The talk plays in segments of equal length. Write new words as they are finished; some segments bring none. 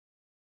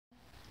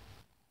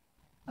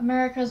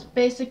America's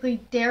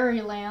basically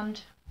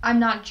Dairyland. I'm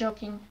not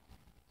joking.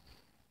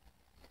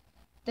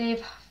 They're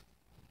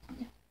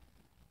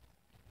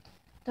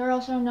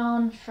also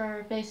known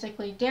for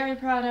basically dairy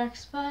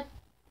products, but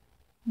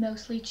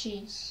mostly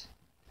cheese.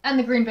 And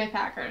the Green Bay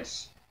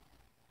Packers.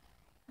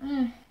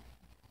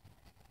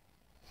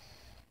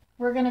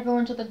 We're gonna go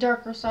into the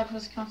darker side of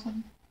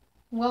Wisconsin.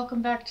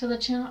 Welcome back to the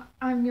channel.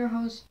 I'm your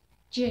host,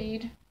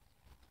 Jade.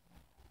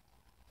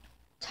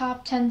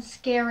 Top 10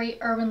 scary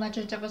urban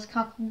legends of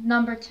Wisconsin.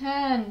 Number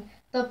 10,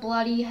 the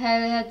Bloody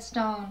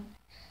Headstone.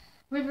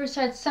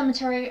 Riverside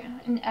Cemetery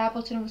in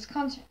Appleton,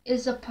 Wisconsin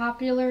is a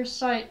popular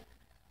site.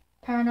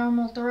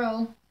 Paranormal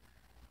thrill.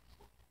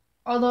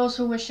 All those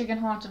who wish to get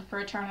haunted for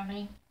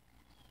eternity.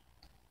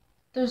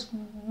 There's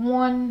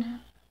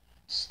one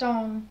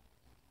stone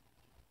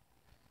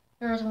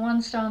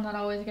that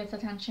always gets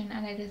attention,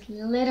 and it is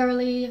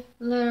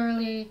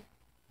literally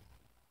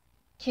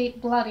Kate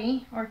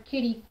Bloody, or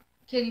Kitty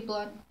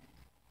Blood.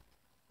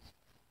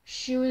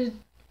 She was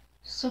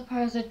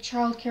supposed a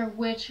childcare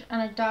witch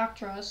and a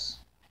doctress,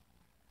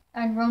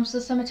 and roams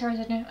the cemeteries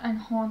and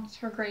haunts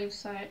her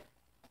gravesite.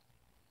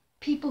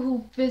 People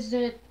who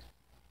visit,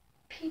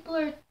 people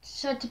are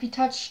said to be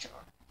touched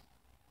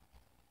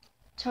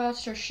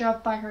or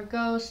shoved by her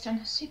ghost,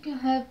 and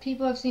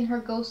people have seen her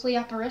ghostly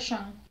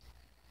apparition.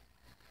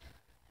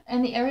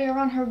 And the area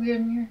around her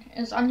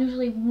is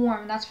unusually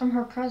warm. That's from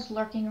her presence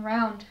lurking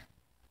around.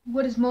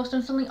 What is most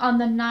instantly on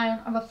the night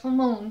of a full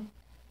moon,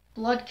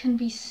 blood can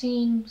be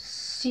seen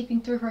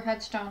seeping through her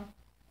headstone.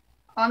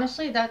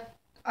 Honestly,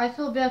 I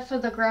feel bad for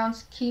the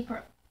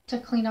groundskeeper to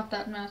clean up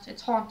that mess.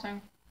 It's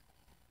haunting.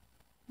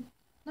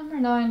 Number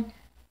 9.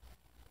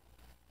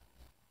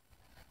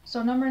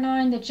 So number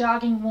 9, the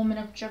jogging woman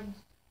of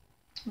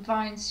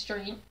Vine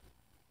Street.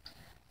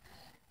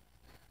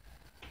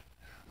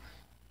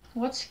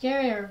 What's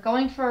scarier,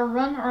 going for a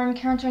run or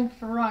encountering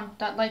a run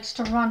that likes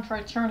to run for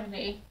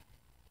eternity?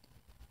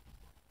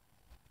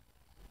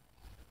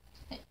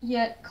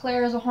 Yet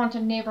Clare is a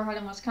haunted neighborhood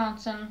in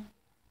Wisconsin,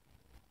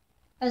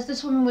 as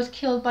this woman was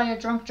killed by a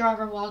drunk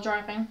driver while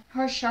driving.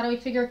 Her shadowy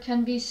figure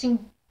can be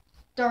seen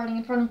darting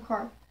in front of a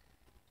car,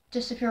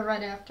 disappear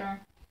right after.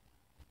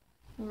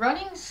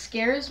 Running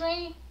scares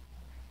me.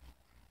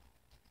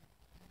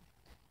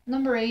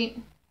 Number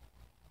 8,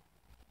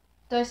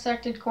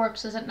 dissected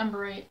corpses at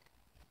number 8.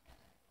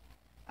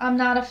 I'm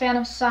not a fan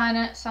of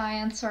science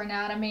or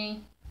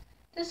anatomy.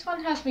 This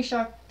one has me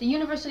shocked. The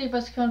University of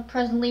Wisconsin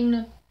presently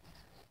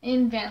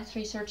in advanced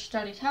research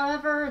studies.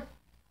 However,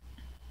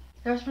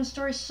 there's been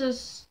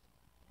stories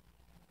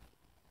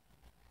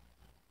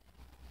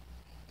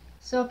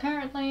so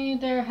apparently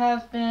there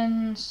have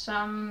been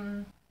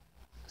some,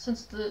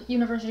 since the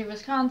University of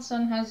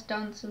Wisconsin has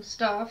done some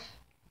stuff,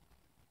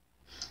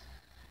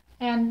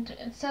 and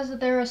it says that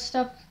there is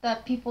stuff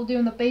that people do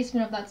in the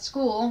basement of that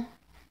school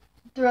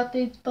throughout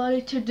the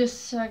body to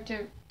dissect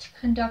to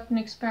conduct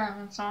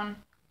experiments on.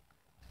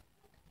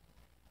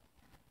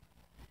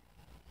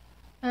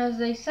 As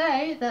they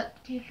say,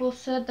 that people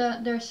said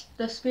that there's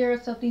the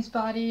spirits of these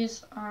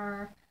bodies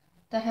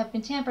that have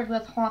been tampered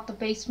with haunt the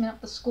basement of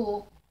the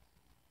school.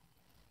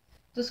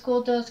 The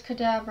school does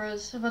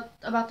cadavers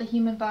about the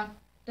human body.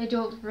 They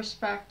do it with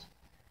respect.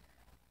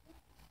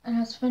 And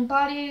has been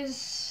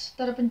bodies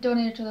that have been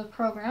donated to the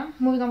program.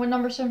 Moving on with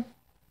number 7.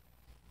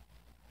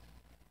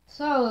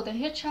 So, the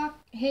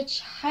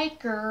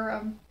hitchhiker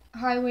of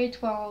Highway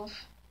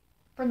 12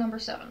 for number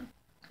 7.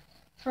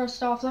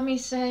 First off, let me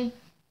say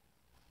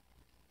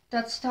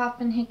that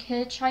stop and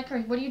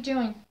hitchhiker, what are you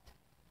doing?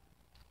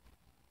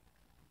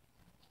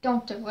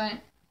 Don't do it.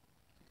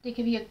 They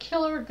could be a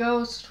killer,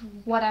 ghost,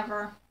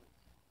 whatever.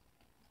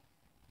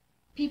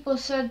 People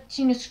said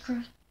they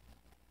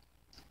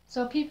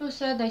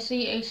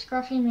see a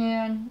scruffy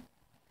man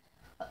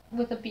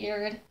with a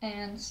beard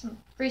and some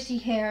greasy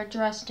hair,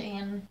 dressed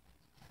in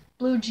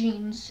blue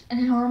jeans and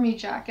an army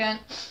jacket.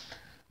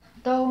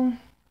 Though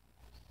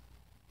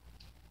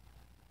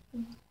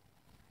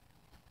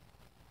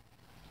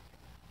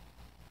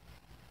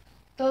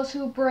those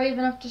who are brave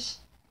enough to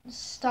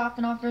stop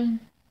and offer,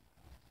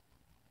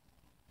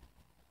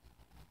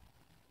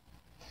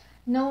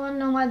 no one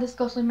knows why this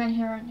ghostly man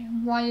here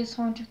and why he's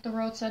haunting the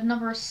roadside.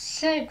 Number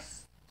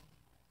 6.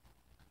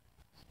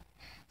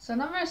 So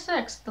number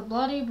 6, the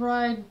Bloody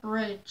Bride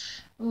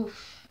Bridge.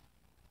 Oof.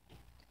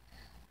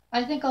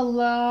 I think a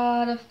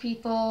lot of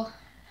people,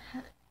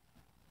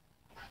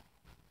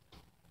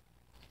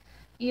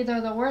 either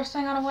the worst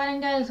thing on a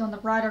wedding day is when the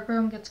bride or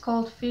groom gets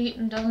cold feet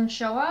and doesn't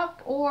show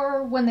up,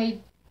 or when the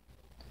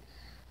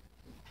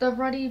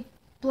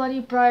bloody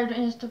bride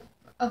is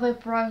of a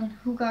bride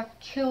who got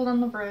killed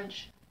on the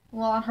bridge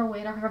while on her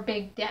way to her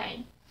big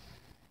day.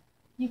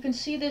 You can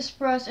see this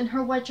breast in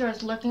her white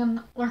dress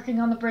lurking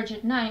on the bridge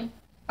at night.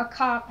 A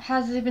cop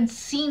has even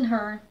seen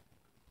her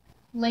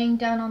laying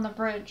down on the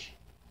bridge.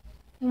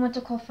 He went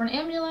to call for an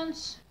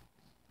ambulance.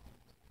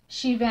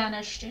 She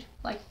vanished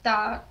like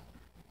that.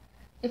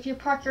 If you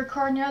park your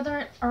car near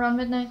there around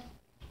midnight,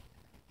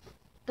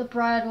 the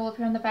bride will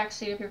appear in the back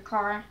seat of your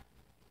car.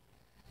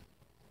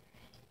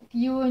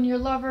 you and your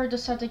lover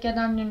decide to get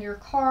on in your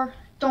car,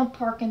 don't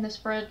park in this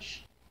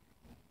bridge.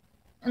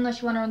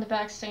 Unless you want her in the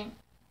back seat.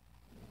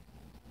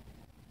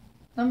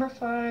 Number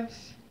 5.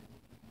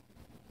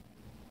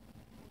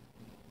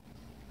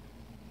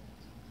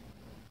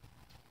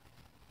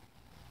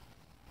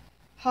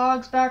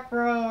 Hogsback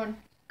Road.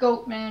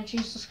 Goat man,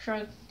 Jesus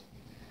Christ.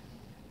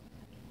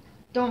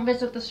 Don't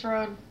visit this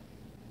road.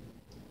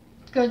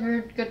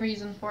 Good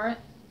reason for it.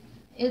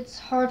 It's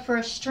hard for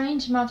a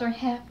strange mother,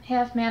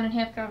 half man and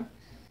half goat.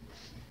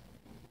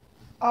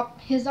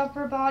 His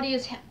upper body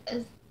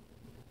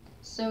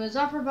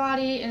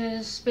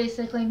is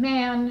basically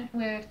man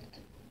with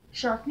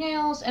sharp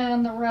nails,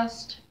 and the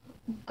rest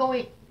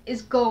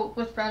is goat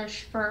with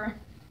reddish fur.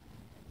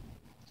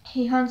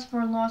 He hunts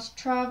for lost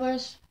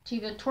travelers to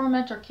either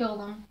torment or kill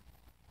them.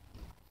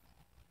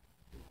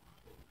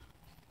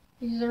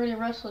 He's already a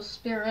restless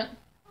spirit.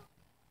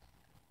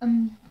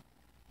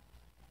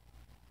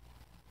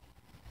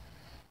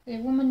 A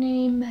woman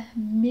named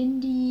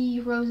Mindy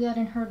Rosette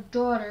and her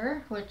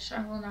daughter, which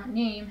I will not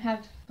name,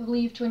 have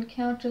believed to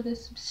encounter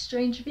this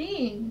strange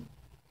being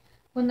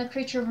when the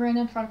creature ran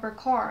in front of her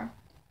car.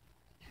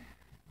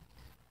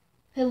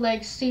 His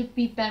legs seemed to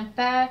be bent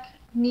back,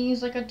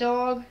 knees like a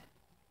dog,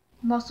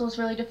 muscles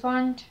really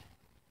defined.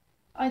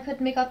 I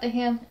couldn't make out the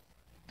hand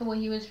the way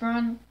he was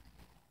run.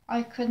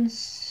 I couldn't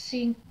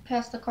see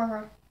past the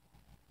car.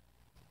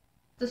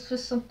 This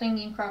was something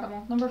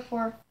incredible. Number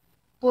 4,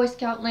 Boy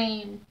Scout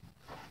Lane.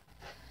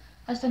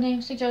 As the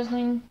name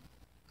suggesting,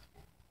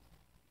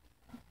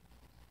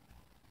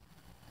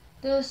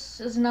 this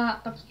is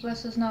not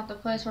the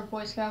place where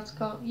Boy Scouts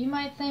go. You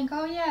might think,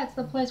 oh yeah, it's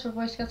the place where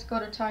Boy Scouts go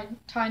to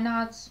tie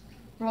knots,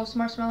 roast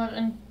marshmallows,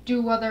 and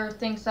do other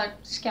things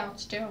that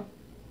Scouts do.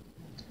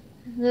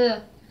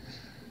 Ugh.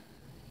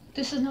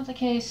 This is not the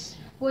case.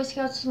 Boy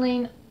Scouts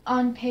Lane,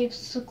 unpaved,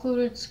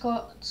 secluded,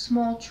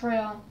 small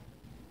trail,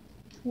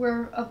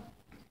 where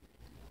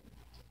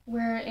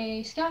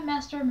a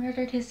scoutmaster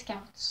murdered his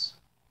scouts.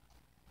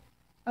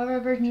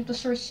 Other versions of the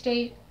story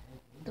state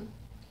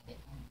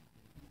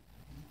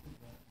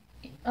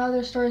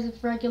other stories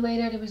have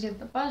regulated it was either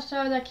the bus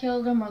driver that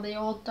killed him or they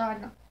all died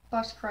in a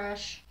bus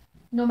crash.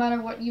 No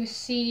matter what you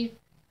see,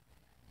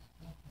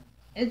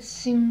 it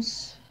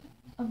seems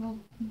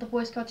the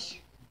Boy Scouts.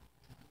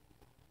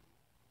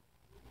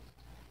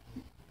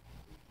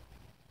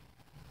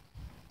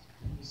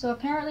 So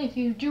apparently if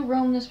you do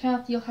roam this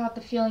path, you'll have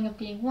the feeling of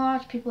being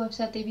watched. People have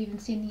said they've even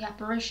seen the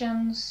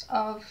apparitions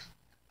of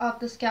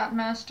the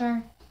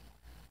Scoutmaster,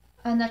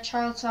 and that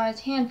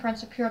child-sized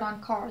handprints appeared on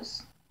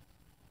cars.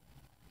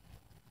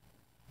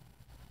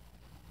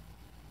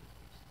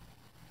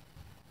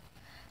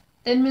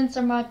 Thin Mints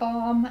are my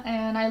bomb,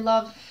 and I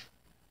love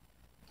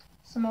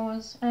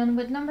Samoas. And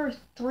with number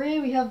 3,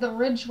 we have the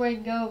Ridgeway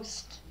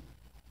Ghost.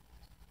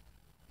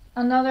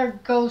 Another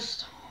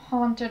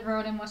ghost-haunted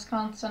road in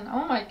Wisconsin.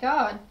 Oh my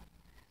god.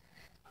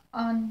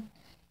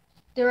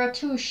 There are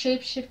 2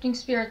 shape-shifting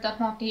spirits that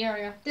haunt the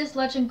area. This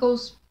legend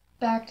goes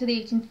back to the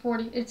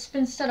 1840s. It's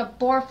been said a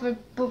bar for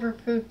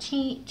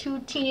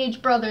 2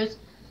 teenage brothers.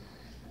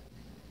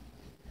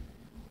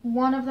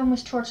 One of them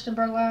was tortured and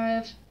burned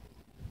alive,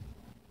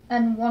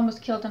 and one was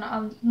killed in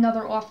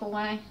another awful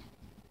way.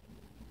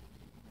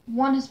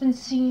 One has been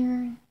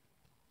seen.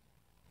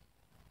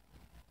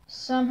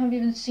 Some have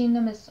even seen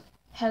them as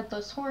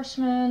headless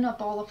horsemen, a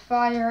ball of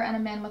fire, and a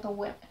man with a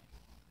whip.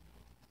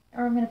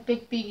 Or even a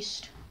big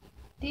beast.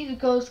 These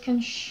ghosts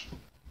can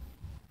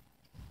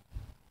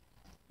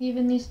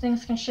even these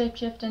things can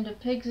shapeshift into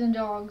pigs and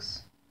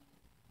dogs.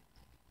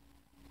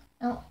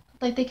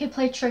 Like they could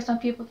play tricks on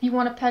people if you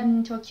want to pet it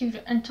into a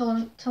cute until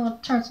it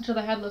turns into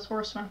the headless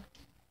horseman.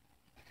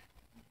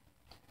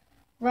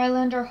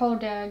 Rylander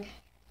Hodag.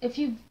 If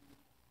you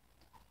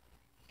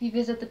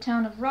visit the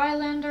town of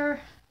Rylander,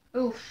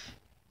 oof,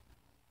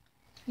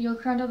 you'll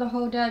encounter the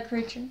Hodag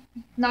creature.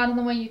 Not in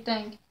the way you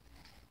think.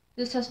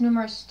 This has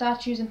numerous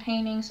statues and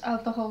paintings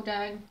of the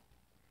Hodag.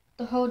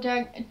 The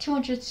Hodag, a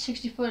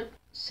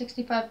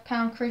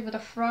 265-pound creature with a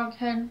frog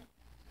head,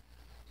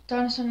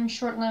 dinosaur and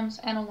short limbs,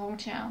 and a long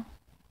tail.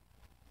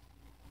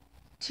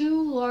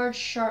 2 large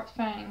sharp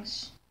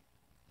fangs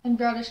and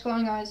brownish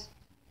glowing eyes.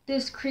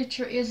 This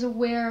creature is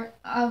aware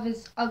of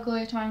its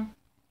ugly time.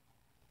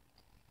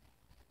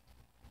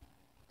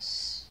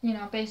 You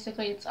know,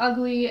 basically it's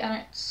ugly and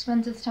it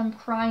spends its time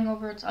crying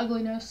over its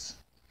ugliness.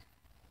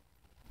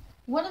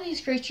 One of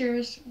these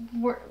creatures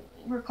were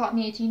caught in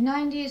the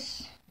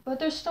 1890s, but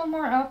there's still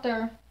more out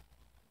there.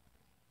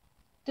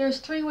 There's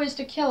 3 ways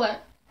to kill it: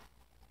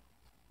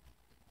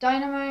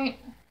 dynamite,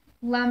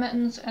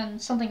 lamintons,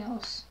 and something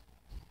else.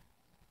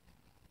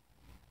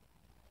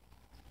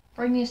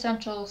 Bring the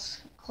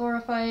essentials: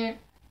 chlorophyte,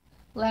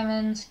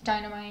 lemons,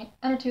 dynamite,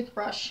 and a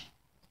toothbrush.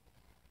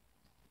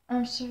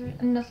 I'm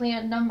definitely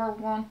at number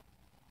 1.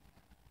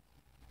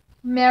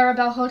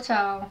 Maribel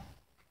Hotel.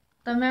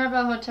 The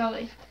Maribel Hotel.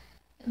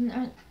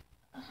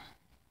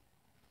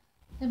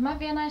 It might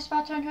be a nice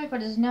spot to enjoy,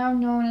 but it is now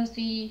known as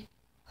the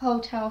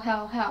Hotel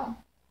Hell Hell.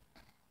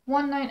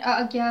 One night,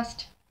 a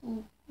guest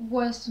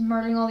was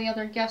murdering all the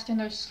other guests in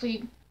their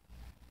sleep.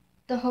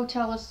 The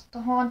hotel is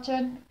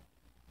haunted.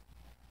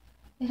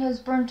 It has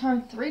burned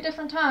down 3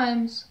 different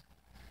times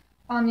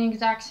on the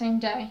exact same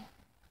day.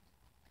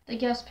 The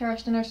guests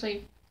perished in their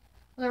sleep.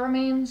 The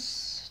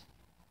remains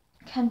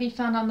can be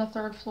found on the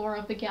 3rd floor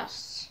of the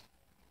guests.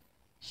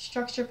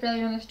 Structure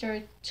failure in the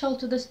stair. Till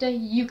to this day,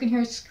 you can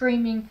hear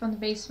screaming from the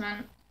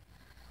basement.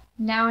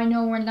 Now I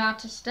know where not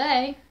to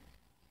stay.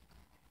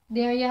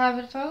 There you have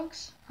it,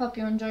 folks. Hope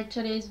you enjoyed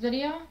today's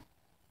video.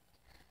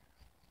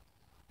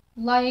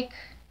 Like,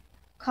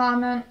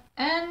 comment,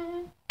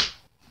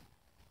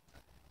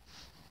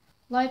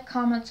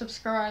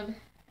 subscribe,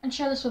 and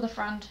share this with a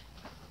friend.